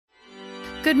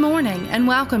Good morning and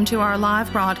welcome to our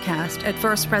live broadcast at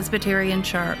First Presbyterian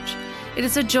Church. It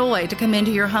is a joy to come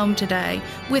into your home today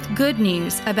with good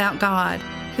news about God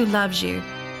who loves you.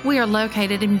 We are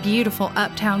located in beautiful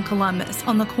uptown Columbus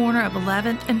on the corner of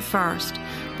 11th and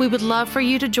 1st. We would love for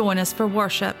you to join us for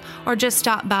worship or just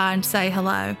stop by and say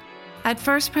hello. At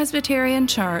First Presbyterian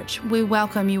Church, we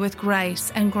welcome you with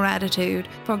grace and gratitude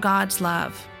for God's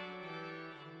love.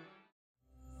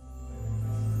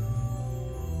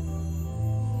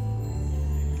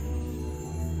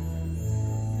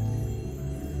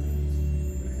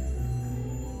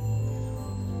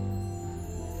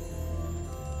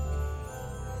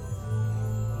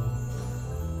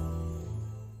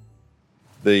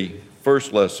 The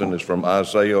first lesson is from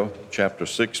Isaiah chapter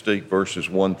 60, verses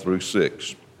 1 through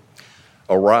 6.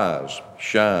 Arise,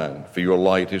 shine, for your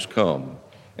light has come,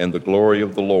 and the glory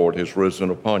of the Lord has risen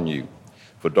upon you.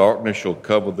 For darkness shall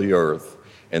cover the earth,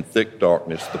 and thick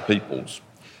darkness the peoples.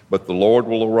 But the Lord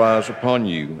will arise upon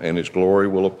you, and his glory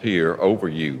will appear over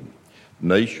you.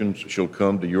 Nations shall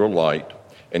come to your light,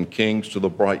 and kings to the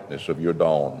brightness of your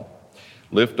dawn.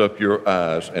 Lift up your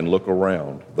eyes and look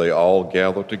around. They all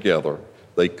gather together.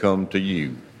 They come to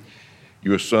you.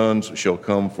 Your sons shall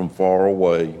come from far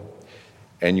away,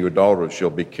 and your daughters shall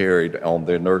be carried on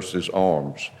their nurses'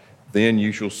 arms. Then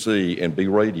you shall see and be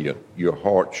radiant. Your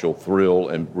heart shall thrill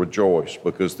and rejoice,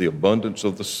 because the abundance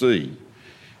of the sea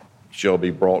shall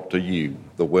be brought to you.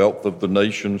 The wealth of the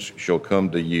nations shall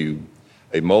come to you.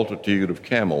 A multitude of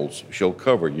camels shall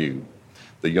cover you.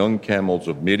 The young camels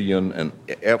of Midian and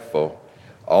Ephah,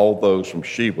 all those from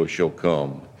Sheba shall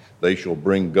come. They shall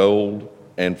bring gold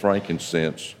and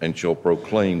frankincense, and shall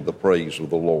proclaim the praise of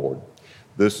the Lord.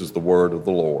 This is the word of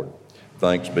the Lord.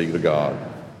 Thanks be to God.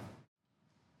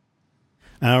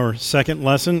 Our second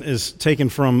lesson is taken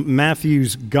from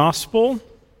Matthew's Gospel.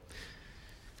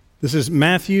 This is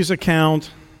Matthew's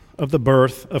account of the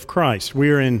birth of Christ.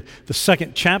 We are in the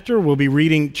second chapter. We'll be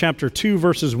reading chapter 2,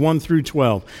 verses 1 through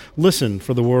 12. Listen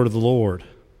for the word of the Lord.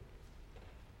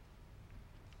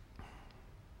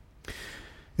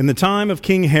 In the time of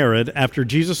King Herod, after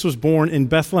Jesus was born in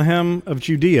Bethlehem of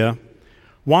Judea,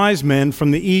 wise men from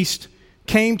the east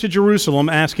came to Jerusalem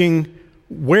asking,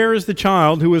 "Where is the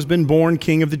child who has been born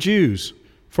King of the Jews?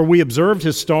 For we observed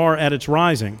his star at its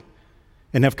rising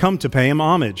and have come to pay him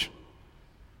homage."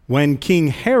 When King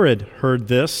Herod heard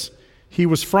this, he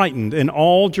was frightened, and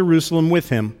all Jerusalem with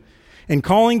him. And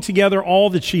calling together all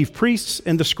the chief priests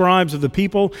and the scribes of the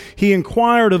people, he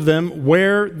inquired of them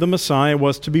where the Messiah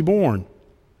was to be born.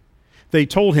 They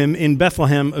told him, "In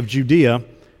Bethlehem of Judea,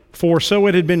 for so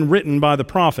it had been written by the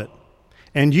prophet.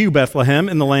 And you, Bethlehem,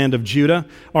 in the land of Judah,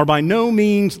 are by no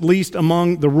means least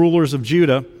among the rulers of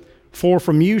Judah, for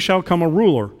from you shall come a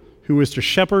ruler who is to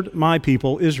shepherd my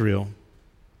people Israel."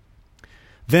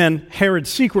 Then Herod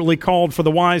secretly called for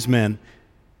the wise men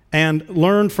and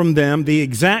learned from them the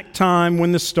exact time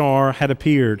when the star had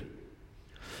appeared.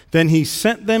 Then he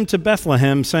sent them to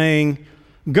Bethlehem, saying,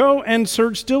 "Go and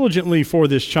search diligently for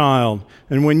this child,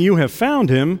 and when you have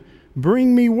found him,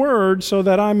 bring me word so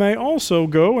that I may also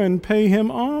go and pay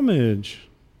him homage."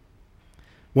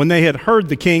 When they had heard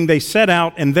the king, they set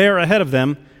out, and there ahead of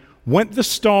them went the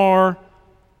star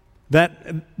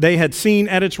that they had seen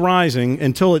at its rising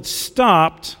until it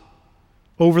stopped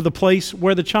over the place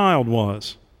where the child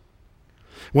was.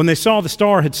 When they saw the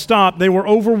star had stopped, they were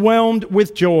overwhelmed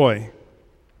with joy.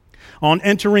 On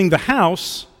entering the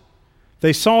house,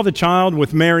 they saw the child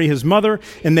with Mary his mother,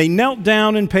 and they knelt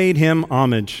down and paid him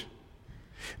homage.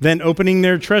 Then opening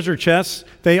their treasure chests,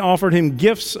 they offered him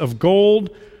gifts of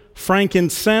gold,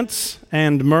 frankincense,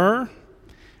 and myrrh.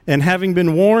 And having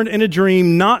been warned in a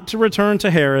dream not to return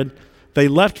to Herod, they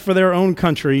left for their own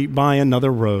country by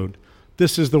another road.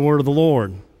 This is the word of the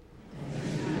Lord.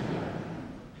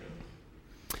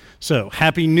 So,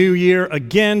 Happy New Year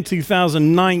again,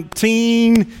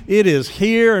 2019. It is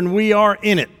here and we are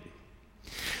in it.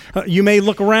 You may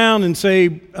look around and say,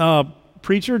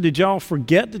 "Preacher, did y'all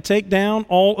forget to take down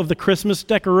all of the Christmas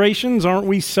decorations? Aren't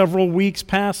we several weeks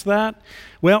past that?"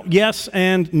 Well, yes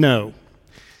and no.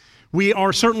 We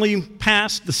are certainly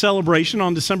past the celebration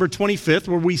on December 25th,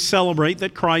 where we celebrate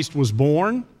that Christ was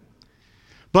born.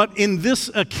 But in this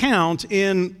account,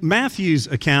 in Matthew's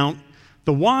account,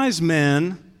 the wise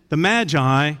men, the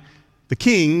magi, the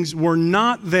kings, were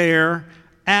not there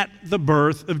at the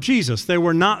birth of Jesus. They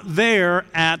were not there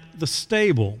at the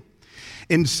stable.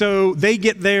 And so they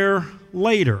get there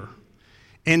later.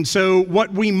 And so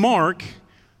what we mark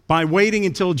by waiting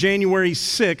until January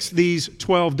 6th, these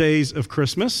 12 days of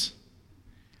Christmas,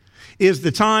 is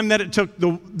the time that it took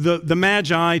the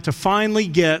Magi to finally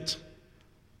get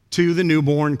to the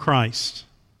newborn Christ.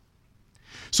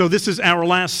 So this is our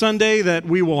last Sunday that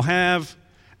we will have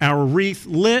our wreath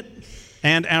lit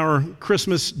and our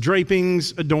Christmas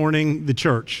drapings adorning the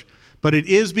church. But it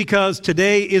is because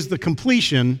today is the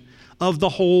completion of the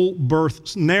whole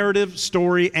birth narrative,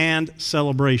 story, and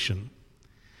celebration.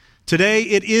 Today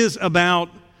it is about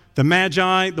the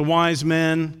Magi, the wise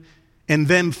men, and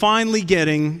them finally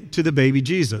getting to the baby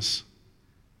Jesus.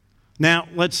 Now,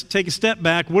 let's take a step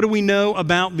back. What do we know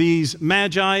about these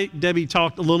Magi? Debbie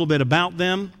talked a little bit about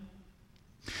them.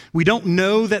 We don't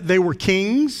know that they were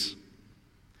kings.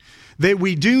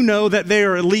 We do know that they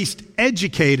are at least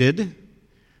educated,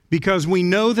 because we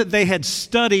know that they had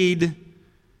studied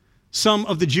some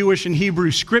of the Jewish and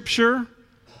Hebrew scripture,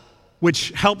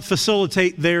 which helped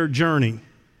facilitate their journey.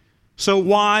 So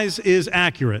wise is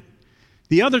accurate.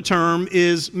 The other term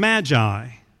is magi.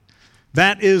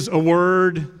 That is a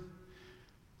word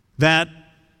that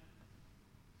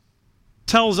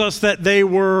tells us that they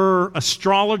were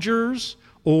astrologers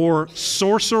or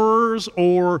sorcerers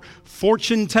or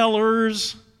fortune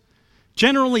tellers,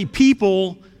 generally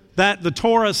people that the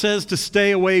Torah says to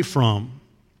stay away from.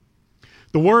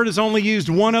 The word is only used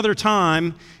one other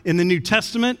time in the New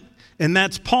Testament, and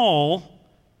that's Paul,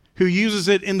 who uses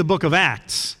it in the book of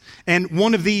Acts. And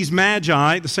one of these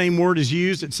magi, the same word is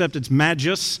used, except it's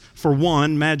magus for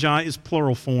one. Magi is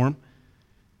plural form.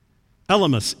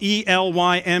 Elymus,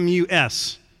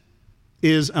 E-L-Y-M-U-S,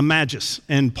 is a magus.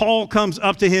 And Paul comes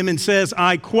up to him and says,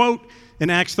 I quote in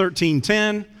Acts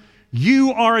 13:10,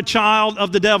 "You are a child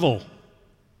of the devil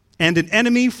and an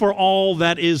enemy for all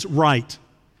that is right.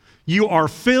 You are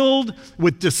filled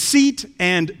with deceit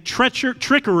and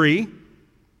trickery.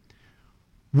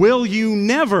 Will you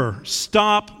never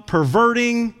stop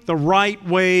perverting the right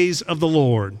ways of the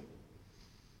Lord?"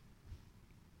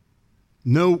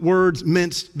 No words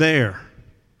minced there.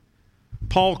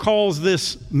 Paul calls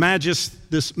this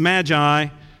magi,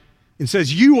 and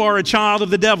says, "You are a child of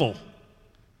the devil."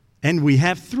 And we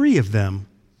have three of them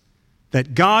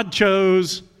that God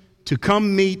chose to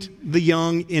come meet the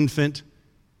young infant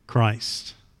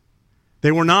Christ.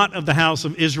 They were not of the house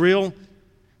of Israel.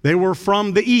 They were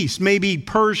from the east, maybe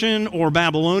Persian or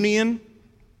Babylonian.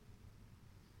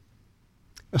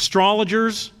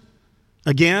 Astrologers,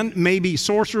 again, maybe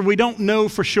sorcerers. We don't know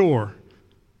for sure.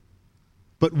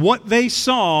 But what they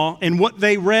saw and what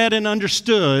they read and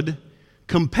understood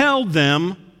compelled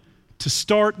them to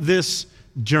start this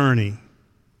journey.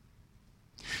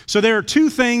 So there are two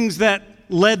things that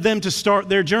led them to start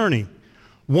their journey.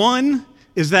 One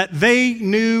is that they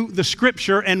knew the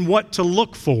scripture and what to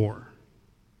look for.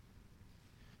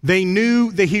 They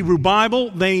knew the Hebrew Bible.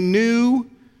 They knew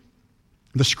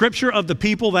the scripture of the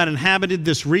people that inhabited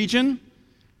this region.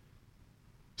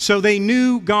 So they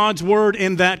knew God's word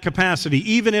in that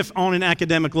capacity, even if on an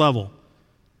academic level.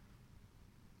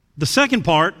 The second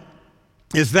part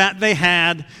is that they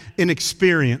had an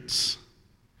experience.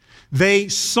 They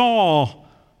saw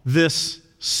this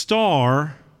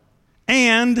star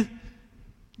and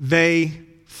they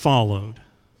followed.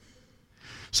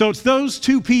 So it's those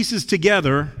two pieces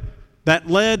together that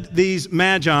led these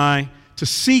magi to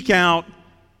seek out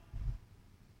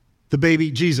the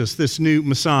baby Jesus, this new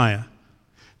Messiah.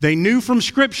 They knew from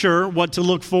Scripture what to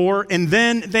look for, and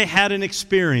then they had an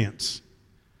experience.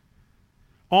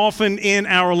 Often in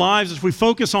our lives, as we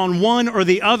focus on one or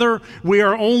the other, we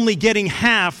are only getting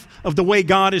half of the way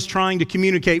God is trying to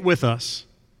communicate with us.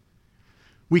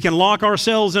 We can lock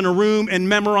ourselves in a room and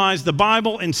memorize the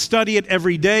Bible and study it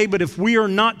every day, but if we are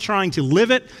not trying to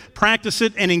live it, practice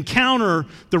it, and encounter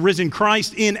the risen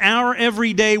Christ in our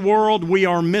everyday world, we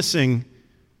are missing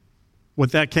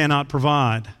what that cannot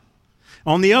provide.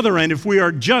 On the other end, if we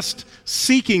are just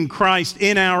seeking Christ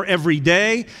in our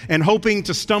everyday and hoping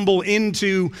to stumble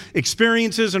into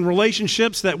experiences and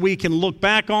relationships that we can look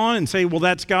back on and say, well,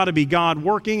 that's got to be God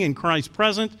working and Christ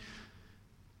present,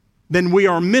 then we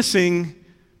are missing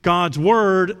God's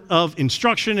word of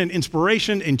instruction and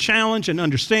inspiration and challenge and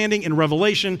understanding and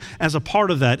revelation as a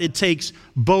part of that. It takes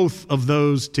both of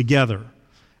those together.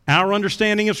 Our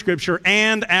understanding of Scripture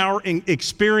and our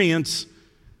experience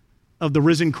of the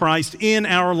risen Christ in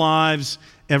our lives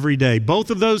every day. Both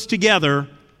of those together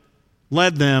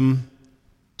led them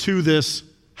to this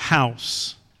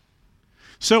house.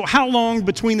 So how long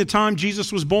between the time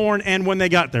Jesus was born and when they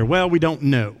got there? Well, we don't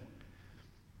know.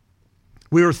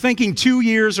 We were thinking 2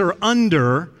 years or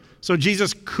under, so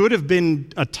Jesus could have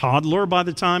been a toddler by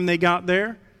the time they got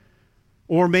there,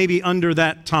 or maybe under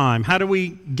that time. How do we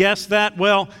guess that?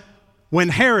 Well, when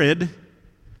Herod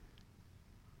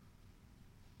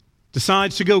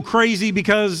decides to go crazy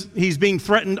because he's being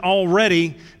threatened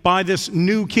already by this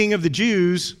new king of the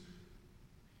Jews,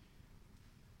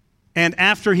 And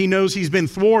after he knows he's been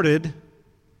thwarted,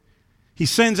 he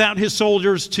sends out his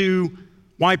soldiers to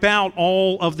wipe out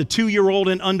all of the 2-year-old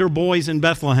and under boys in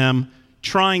Bethlehem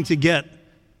trying to get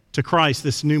to Christ,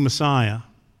 this new Messiah.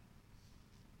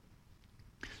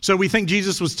 So we think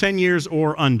Jesus was 10 years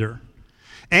or under.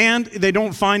 And they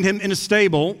don't find him in a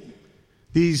stable.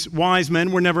 These wise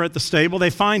men were never at the stable.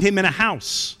 They find him in a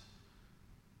house.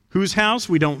 Whose house?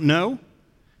 We don't know.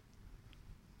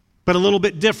 But a little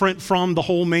bit different from the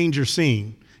whole manger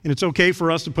scene. And it's okay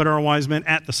for us to put our wise men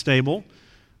at the stable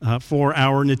for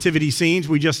our nativity scenes.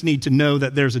 We just need to know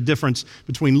that there's a difference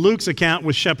between Luke's account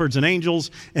with shepherds and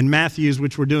angels and Matthew's,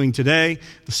 which we're doing today,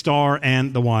 the star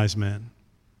and the wise men.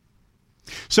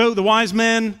 So the wise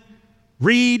men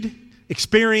read,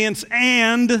 experience,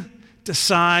 and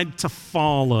decide to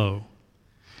follow.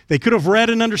 They could have read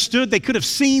and understood. They could have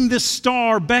seen this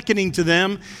star beckoning to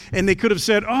them, and they could have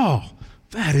said, "Oh,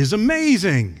 that is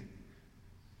amazing.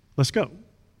 Let's go."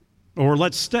 Or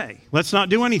let's stay. Let's not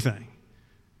do anything.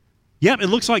 Yep, it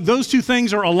looks like those two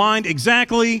things are aligned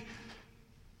exactly.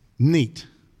 Neat.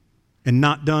 And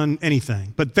not done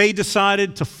anything. But they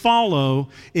decided to follow,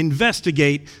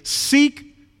 investigate,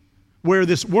 seek where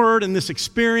this word and this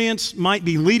experience might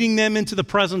be leading them into the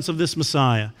presence of this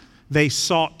Messiah. They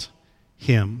sought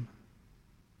him.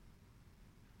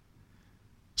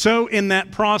 So in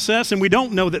that process, and we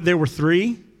don't know that there were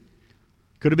 3.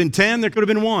 Could have been 10, there could have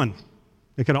been 1.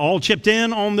 They could have all chipped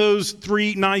in on those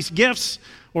 3 nice gifts.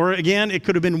 Or again, it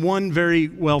could have been 1 very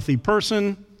wealthy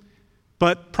person,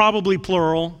 but probably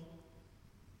plural.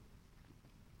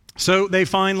 So they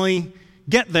finally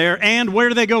get there, and where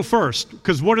do they go first?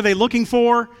 Because what are they looking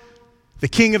for? The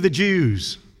King of the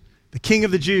Jews. The King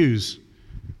of the Jews.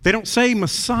 They don't say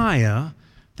Messiah,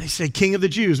 they say King of the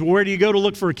Jews. Well, where do you go to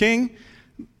look for a king?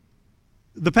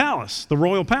 The palace, the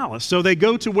royal palace. So they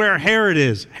go to where Herod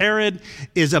is. Herod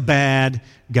is a bad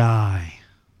guy.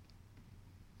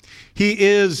 He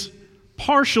is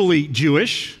partially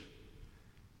Jewish,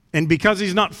 and because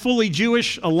he's not fully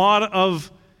Jewish, a lot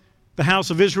of the house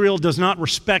of Israel does not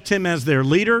respect him as their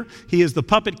leader. He is the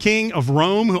puppet king of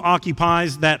Rome who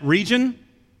occupies that region.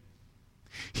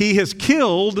 He has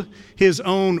killed his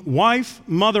own wife,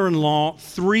 mother-in-law,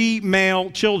 3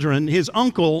 male children, his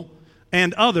uncle,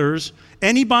 and others.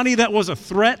 Anybody that was a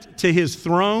threat to his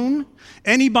throne,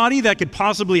 anybody that could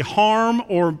possibly harm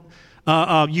or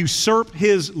usurp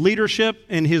his leadership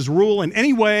and his rule in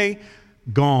any way,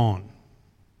 gone.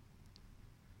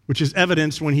 Which is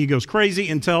evidenced when he goes crazy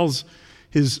and tells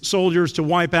his soldiers to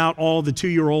wipe out all the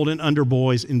 2-year-old and under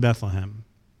boys in Bethlehem.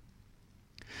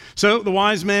 So the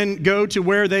wise men go to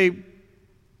where they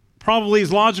probably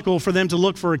is logical for them to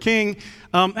look for a king.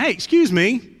 Hey, excuse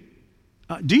me,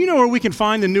 do you know where we can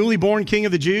find the newly born King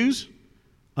of the Jews?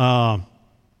 King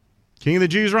of the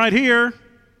Jews right here.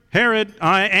 Herod,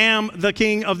 I am the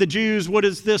King of the Jews. What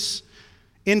is this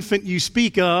infant you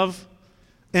speak of?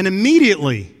 And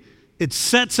immediately it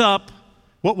sets up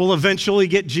what will eventually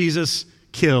get Jesus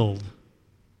killed.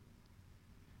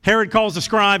 Herod calls the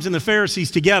scribes and the Pharisees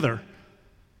together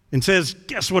and says,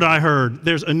 guess what I heard?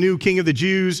 There's a new King of the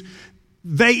Jews.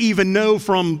 They even know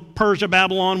from Persia,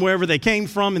 Babylon, wherever they came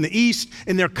from in the east,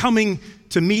 and they're coming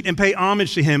to meet and pay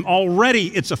homage to him. Already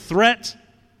it's a threat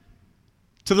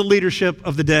to the leadership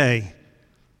of the day.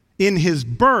 In his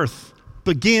birth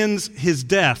begins his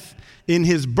death. In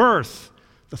his birth,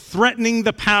 the threatening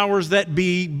the powers that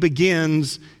be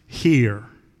begins here.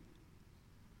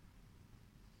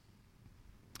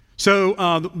 So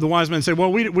the wise men say,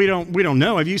 well, we don't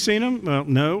know. Have you seen him? Well,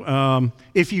 no.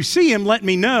 If you see him, let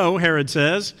me know, Herod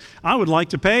says. I would like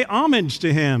to pay homage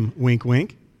to him. Wink,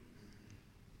 wink.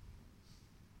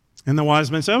 And the wise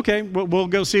men say, okay, we'll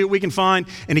go see what we can find.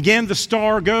 And again, the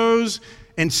star goes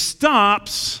and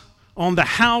stops on the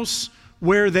house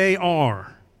where they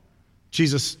are.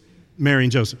 Jesus, Mary,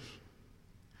 and Joseph.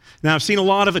 Now, I've seen a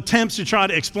lot of attempts to try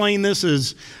to explain this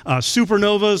as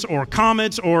supernovas or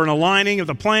comets or an aligning of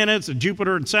the planets of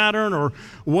Jupiter and Saturn or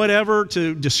whatever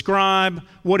to describe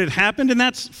what had happened, and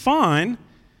that's fine.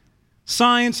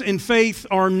 Science and faith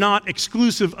are not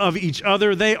exclusive of each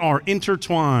other. They are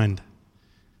intertwined.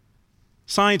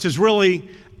 Science is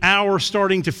really our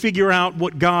starting to figure out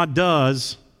what God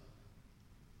does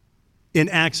in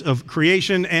acts of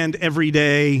creation and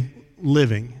everyday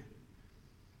living.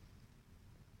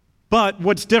 But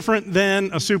what's different than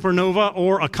a supernova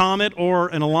or a comet or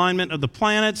an alignment of the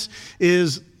planets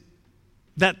is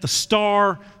that the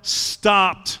star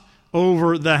stopped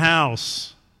over the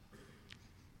house.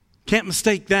 Can't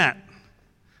mistake that.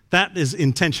 That is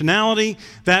intentionality.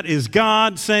 That is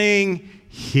God saying,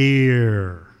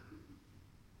 here.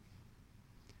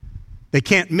 They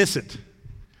can't miss it.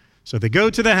 So they go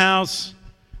to the house,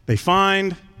 they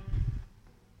find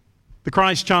the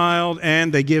Christ child,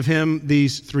 and they give him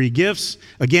these 3 gifts.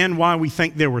 Again, why we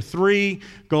think there were 3: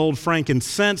 gold,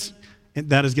 frankincense.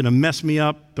 That is going to mess me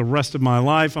up the rest of my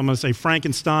life. I'm going to say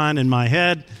Frankenstein in my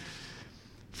head.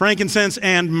 Frankincense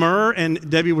and myrrh, and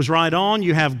Debbie was right on.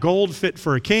 You have gold fit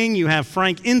for a king. You have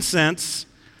frankincense,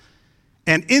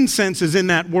 and incense is in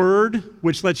that word,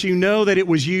 which lets you know that it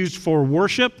was used for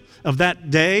worship of that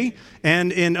day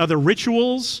and in other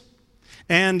rituals.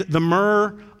 And the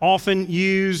myrrh often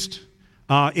used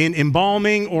in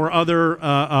embalming or other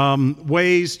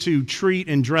ways to treat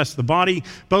and dress the body.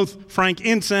 Both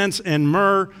frankincense and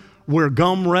myrrh were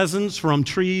gum resins from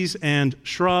trees and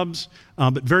shrubs,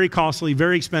 but very costly,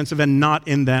 very expensive, and not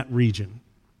in that region.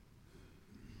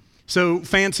 So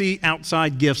fancy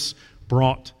outside gifts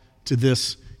brought to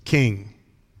this king.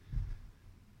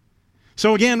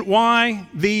 So again, why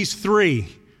these 3?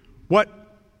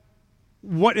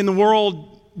 What in the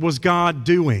world was God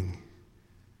doing?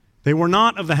 They were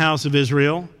not of the house of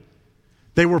Israel.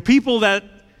 They were people that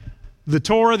the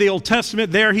Torah, the Old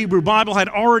Testament, their Hebrew Bible had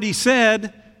already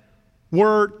said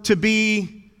were to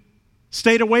be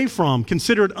stayed away from,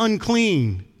 considered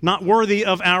unclean, not worthy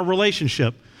of our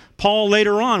relationship. Paul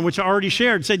later on, which I already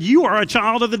shared, said, you are a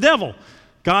child of the devil.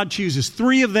 God chooses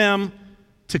 3 of them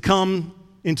to come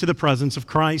into the presence of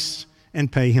Christ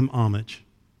and pay him homage.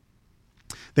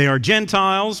 They are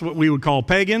Gentiles, what we would call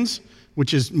pagans,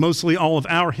 which is mostly all of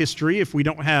our history if we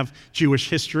don't have Jewish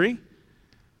history.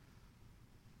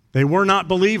 They were not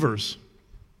believers.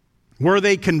 Were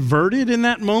they converted in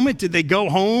that moment? Did they go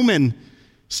home and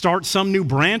start some new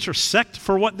branch or sect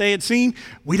for what they had seen?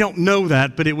 We don't know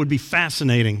that, but it would be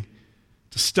fascinating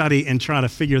to study and try to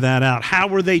figure that out. How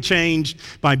were they changed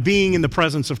by being in the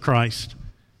presence of Christ?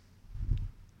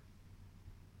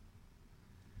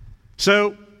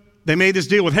 So they made this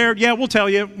deal with Herod. Yeah, we'll tell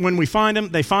you when we find him.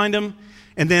 They find him,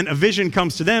 and then a vision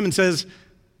comes to them and says,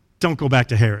 don't go back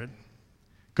to Herod.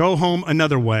 Go home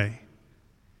another way.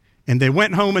 And they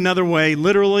went home another way,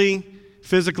 literally,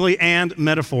 physically, and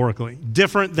metaphorically.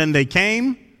 Different than they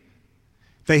came.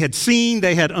 They had seen,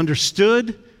 they had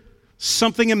understood.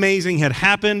 Something amazing had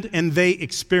happened, and they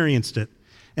experienced it.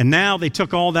 And now they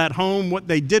took all that home. What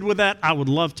they did with that, I would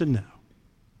love to know.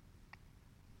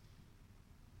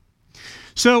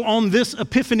 So on this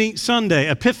Epiphany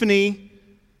Sunday, Epiphany,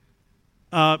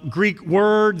 Greek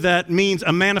word that means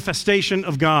a manifestation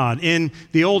of God. In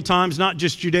the old times, not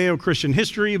just Judeo-Christian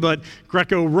history, but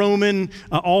Greco-Roman,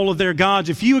 all of their gods.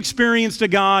 If you experienced a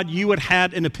God, you had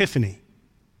had an epiphany.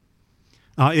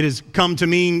 It has come to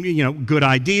mean, good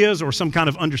ideas or some kind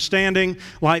of understanding,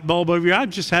 light bulb over your eye. I've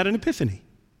just had an epiphany.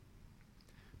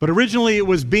 But originally it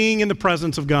was being in the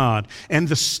presence of God. And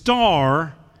the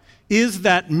star is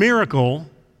that miracle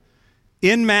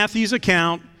in Matthew's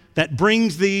account that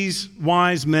brings these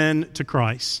wise men to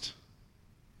Christ.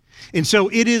 And so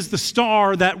it is the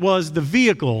star that was the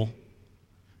vehicle,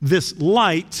 this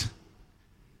light,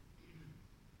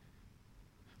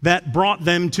 that brought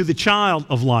them to the child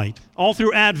of light. All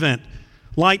through Advent,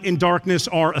 light and darkness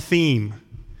are a theme.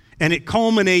 And it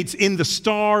culminates in the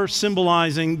star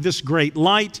symbolizing this great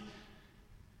light,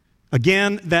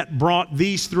 again, that brought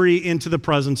these 3 into the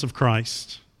presence of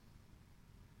Christ.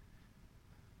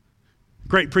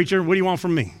 Great preacher, what do you want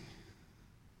from me?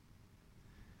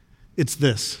 It's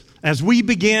this. As we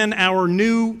begin our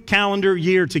new calendar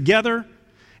year together,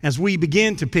 as we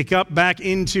begin to pick up back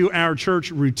into our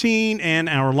church routine and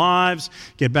our lives,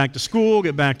 get back to school,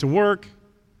 get back to work,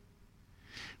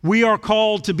 we are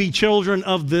called to be children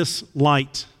of this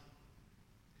light.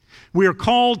 We are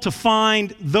called to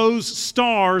find those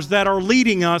stars that are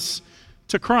leading us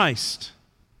to Christ.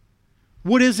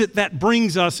 What is it that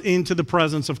brings us into the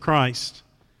presence of Christ?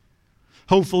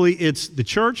 Hopefully it's the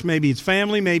church, maybe it's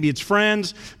family, maybe it's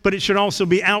friends, but it should also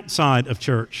be outside of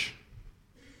church.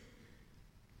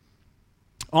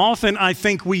 Often I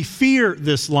think we fear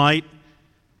this light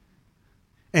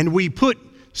and we put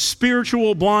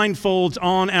spiritual blindfolds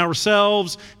on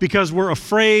ourselves because we're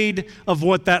afraid of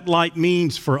what that light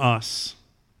means for us.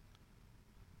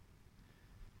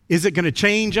 Is it going to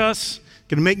change us?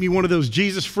 Going to make me one of those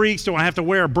Jesus freaks? Do I have to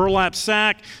wear a burlap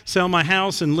sack, sell my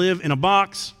house, and live in a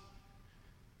box?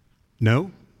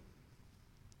 No.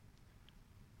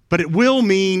 But it will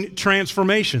mean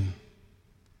transformation.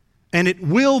 And it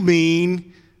will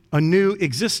mean a new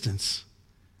existence.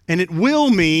 And it will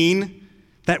mean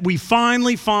that we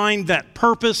finally find that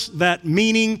purpose, that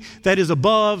meaning that is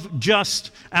above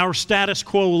just our status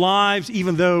quo lives,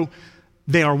 even though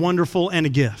they are wonderful and a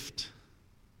gift.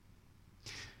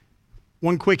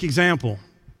 One quick example.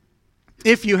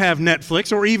 If you have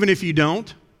Netflix, or even if you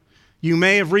don't, You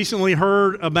may have recently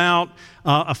heard about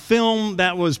a film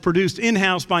that was produced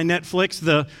in-house by Netflix,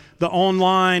 the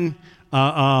online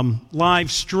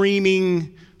live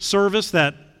streaming service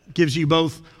that gives you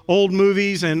both old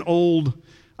movies and old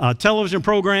television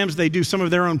programs. They do some of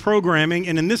their own programming,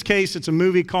 and in this case, it's a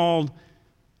movie called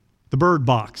The Bird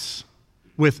Box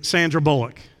with Sandra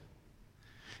Bullock.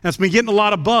 That's been getting a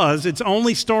lot of buzz. It's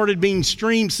only started being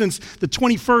streamed since the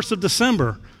 21st of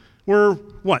December. We're,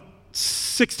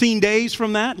 16 days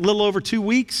from that, a little over 2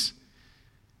 weeks?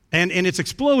 And it's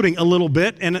exploding a little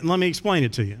bit, and let me explain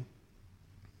it to you.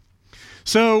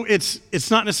 So it's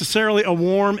not necessarily a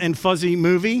warm and fuzzy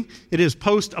movie. It is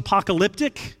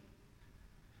post-apocalyptic.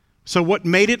 So what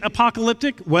made it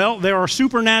apocalyptic? Well, there are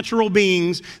supernatural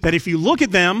beings that if you look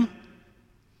at them,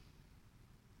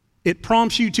 it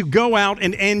prompts you to go out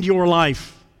and end your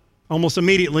life almost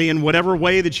immediately in whatever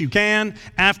way that you can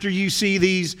after you see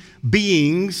these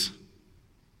beings.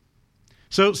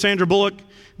 So Sandra Bullock,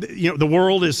 the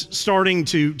world is starting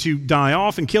to die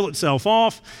off and kill itself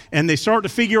off, and they start to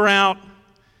figure out,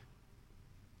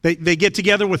 they get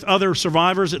together with other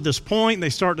survivors at this point, and they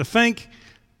start to think,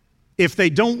 if they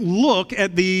don't look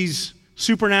at these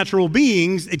supernatural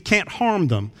beings, it can't harm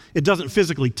them. It doesn't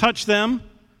physically touch them.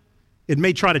 It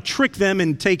may try to trick them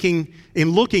in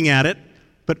looking at it,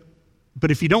 but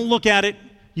if you don't look at it,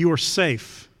 you are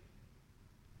safe.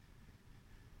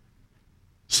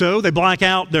 So they black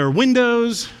out their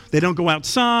windows, they don't go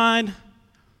outside,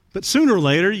 but sooner or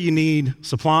later you need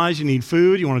supplies, you need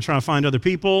food, you want to try to find other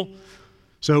people.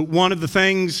 So one of the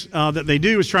things that they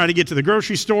do is try to get to the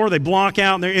grocery store. They block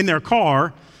out, and they're in their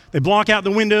car, they block out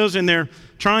the windows, and they're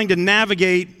trying to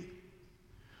navigate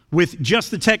with just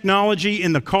the technology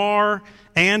in the car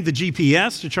and the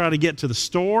GPS to try to get to the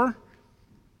store.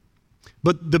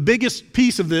 But the biggest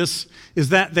piece of this is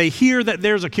that they hear that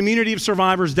there's a community of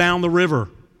survivors down the river.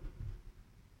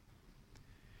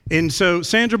 And so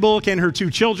Sandra Bullock and her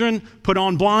 2 children put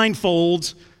on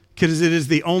blindfolds because it is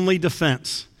the only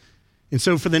defense. And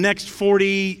so for the next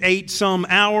 48 some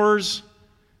hours,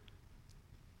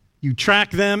 you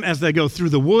track them as they go through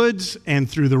the woods and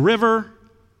through the river,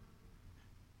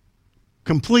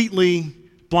 completely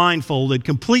blindfolded,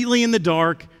 completely in the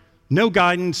dark, no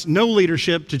guidance, no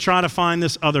leadership to try to find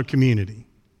this other community.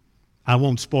 I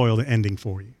won't spoil the ending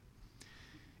for you.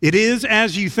 It is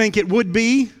as you think it would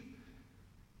be.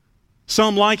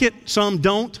 Some like it, some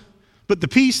don't. But the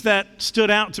piece that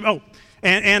stood out to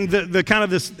and the kind of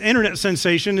this internet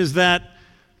sensation is that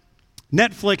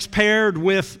Netflix paired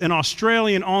with an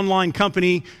Australian online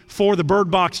company for the Bird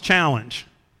Box Challenge.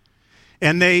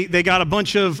 And they got a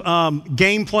bunch of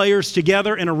game players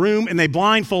together in a room, and they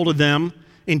blindfolded them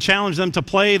and challenged them to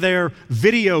play their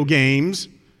video games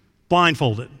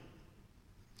blindfolded.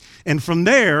 And from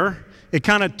there, it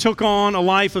kind of took on a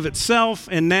life of itself,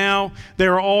 and now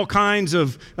there are all kinds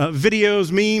of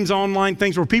videos, memes, online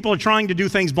things where people are trying to do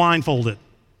things blindfolded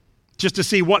just to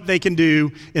see what they can do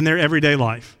in their everyday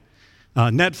life.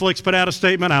 Netflix put out a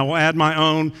statement, I will add my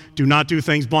own, do not do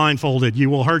things blindfolded. You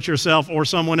will hurt yourself or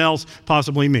someone else,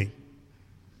 possibly me.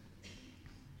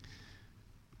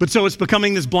 But so it's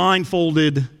becoming this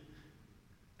blindfolded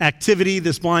activity,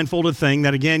 this blindfolded thing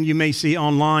that, again, you may see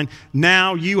online.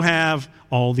 Now you have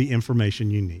all the information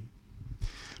you need.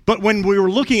 But when we were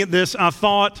looking at this, I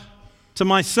thought to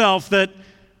myself that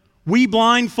we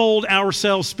blindfold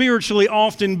ourselves spiritually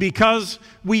often because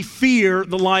we fear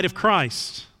the light of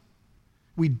Christ.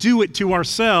 We do it to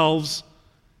ourselves,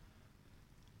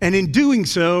 and in doing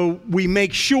so, we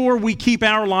make sure we keep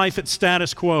our life at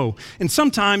status quo. And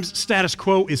sometimes status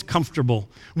quo is comfortable.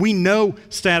 We know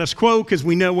status quo because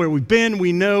we know where we've been,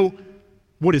 we know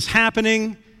what is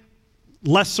happening.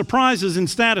 Less surprises in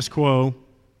status quo.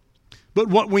 But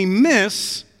what we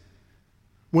miss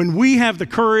when we have the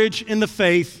courage and the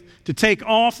faith to take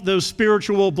off those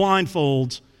spiritual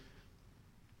blindfolds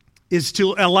is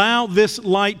to allow this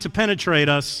light to penetrate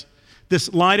us,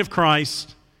 this light of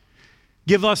Christ,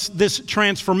 give us this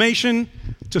transformation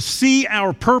to see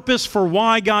our purpose for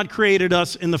why God created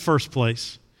us in the first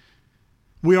place.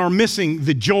 We are missing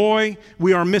the joy,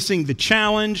 we are missing the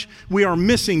challenge, we are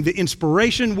missing the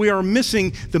inspiration, we are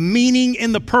missing the meaning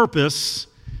and the purpose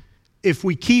if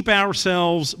we keep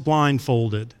ourselves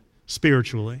blindfolded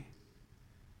spiritually.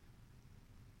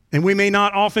 And we may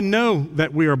not often know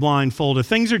that we are blindfolded.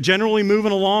 Things are generally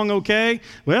moving along okay.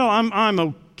 Well, I'm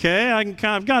okay.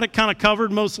 I've got it kind of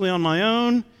covered mostly on my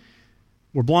own.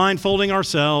 We're blindfolding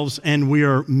ourselves and we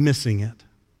are missing it.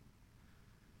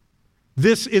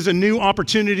 This is a new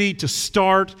opportunity to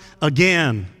start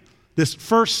again. This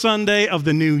first Sunday of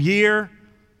the new year,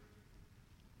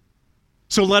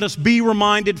 So let us be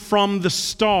reminded from the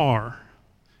star,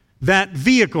 that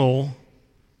vehicle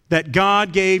that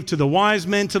God gave to the wise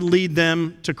men to lead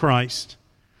them to Christ.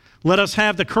 Let us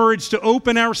have the courage to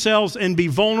open ourselves and be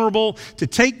vulnerable, to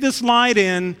take this light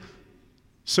in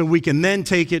so we can then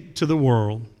take it to the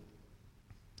world.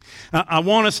 I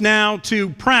want us now to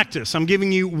practice. I'm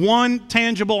giving you one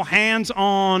tangible,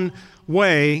 hands-on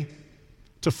way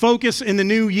to focus in the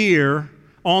new year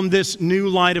on this new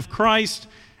light of Christ,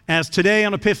 as today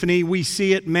on Epiphany we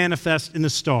see it manifest in the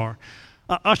star.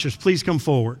 Ushers, please come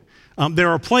forward. There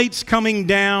are plates coming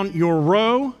down your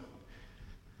row,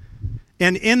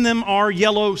 and in them are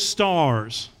yellow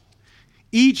stars.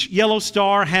 Each yellow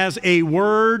star has a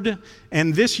word,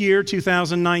 and this year,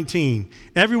 2019,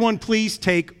 everyone please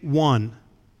take one.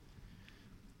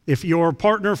 If your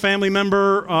partner, family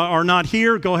member are not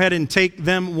here, go ahead and take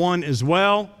them one as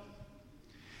well.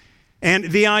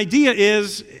 And the idea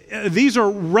is, these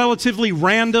are relatively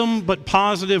random but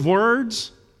positive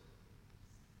words.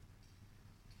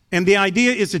 And the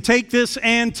idea is to take this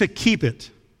and to keep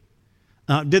it.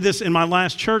 Did this in my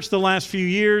last church the last few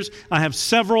years. I have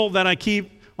several that I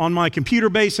keep on my computer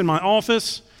base in my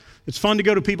office. It's fun to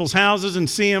go to people's houses and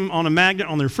see them on a magnet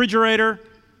on their refrigerator,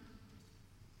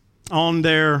 in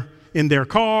their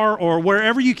car, or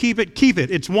wherever you keep it, keep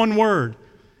it. It's one word.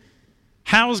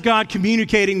 How is God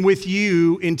communicating with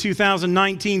you in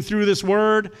 2019 through this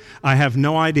word? I have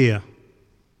no idea.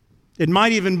 It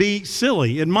might even be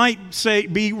silly. It might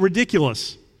be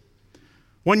ridiculous.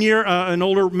 One year, an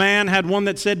older man had one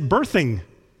that said birthing.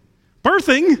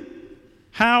 Birthing?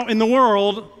 How in the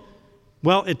world?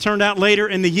 Well, it turned out later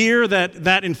in the year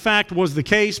that in fact was the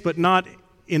case, but not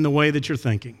in the way that you're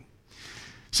thinking.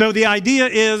 So the idea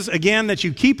is, again, that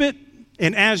you keep it,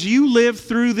 and as you live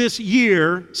through this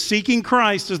year seeking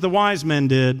Christ as the wise men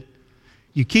did,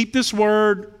 you keep this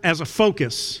word as a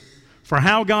focus for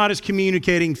how God is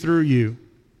communicating through you.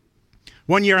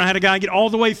 One year I had a guy get all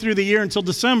the way through the year until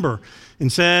December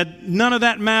and said none of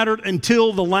that mattered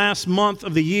until the last month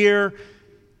of the year,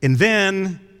 and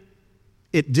then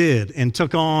it did and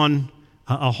took on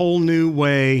a whole new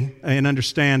way and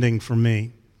understanding for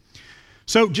me.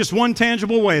 So just one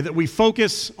tangible way that we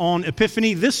focus on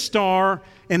Epiphany, this star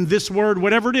and this word,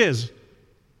 whatever it is.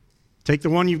 Take the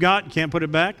one you've got, you can't put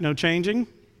it back, no changing.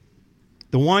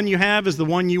 The one you have is the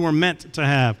one you were meant to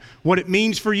have. What it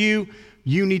means for you,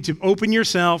 you need to open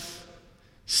yourself,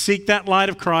 seek that light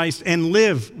of Christ, and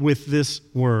live with this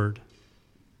word.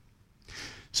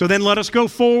 So then let us go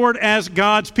forward as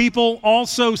God's people,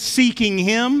 also seeking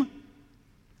Him,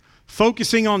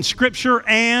 focusing on Scripture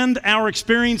and our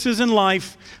experiences in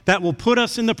life that will put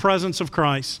us in the presence of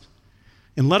Christ.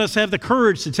 And let us have the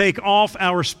courage to take off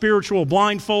our spiritual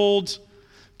blindfolds,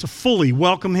 to fully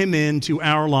welcome Him into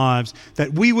our lives,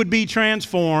 that we would be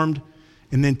transformed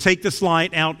and then take this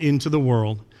light out into the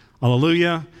world.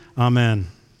 Hallelujah. Amen.